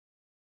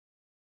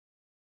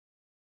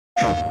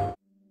Many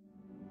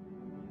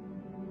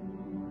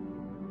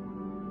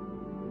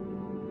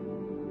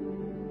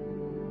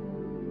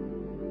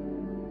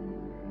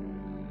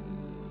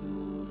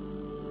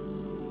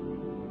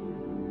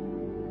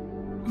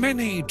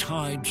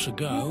tides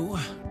ago,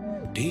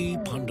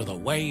 deep under the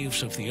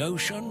waves of the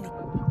ocean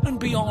and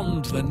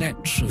beyond the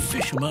nets of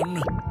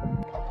fishermen,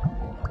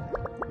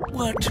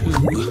 were two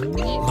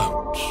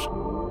motes.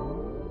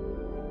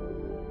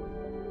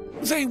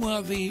 They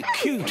were the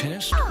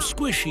cutest,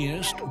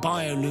 squishiest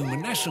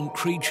bioluminescent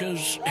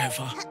creatures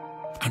ever,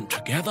 and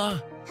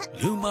together,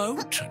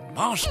 Lumote and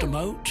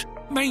Mastermote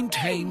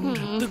maintained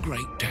the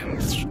great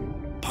depths.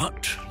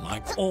 But,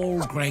 like all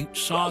great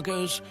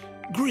sagas,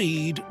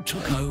 greed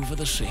took over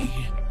the sea,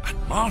 and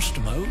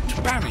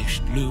Mastermote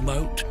banished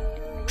Lumote,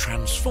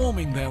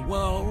 transforming their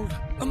world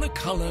and the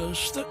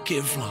colours that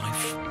give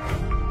life.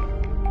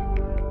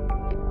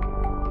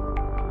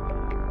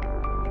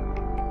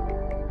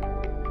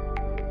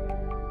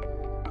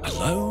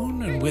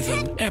 Alone and with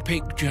an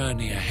epic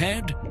journey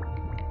ahead,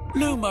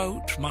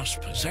 Lumote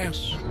must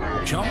possess,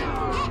 jump,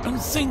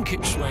 and think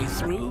its way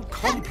through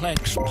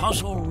complex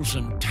puzzles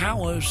and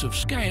towers of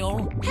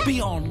scale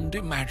beyond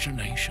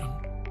imagination.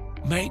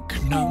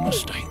 Make no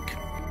mistake,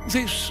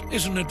 this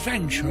is an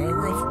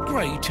adventure of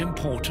great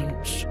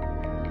importance.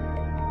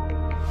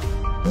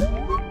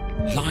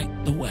 Light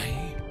the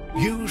way,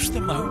 use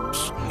the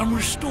motes, and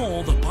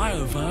restore the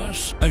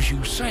bioverse as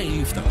you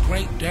save the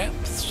great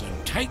depths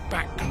and take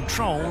back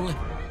control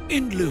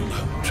in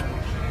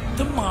Lumote,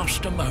 the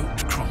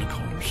Mastermote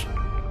Chronicles.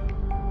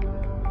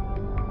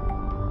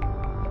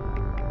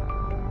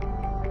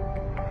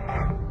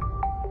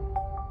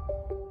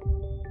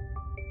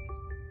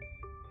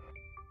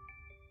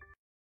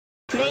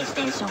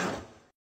 PlayStation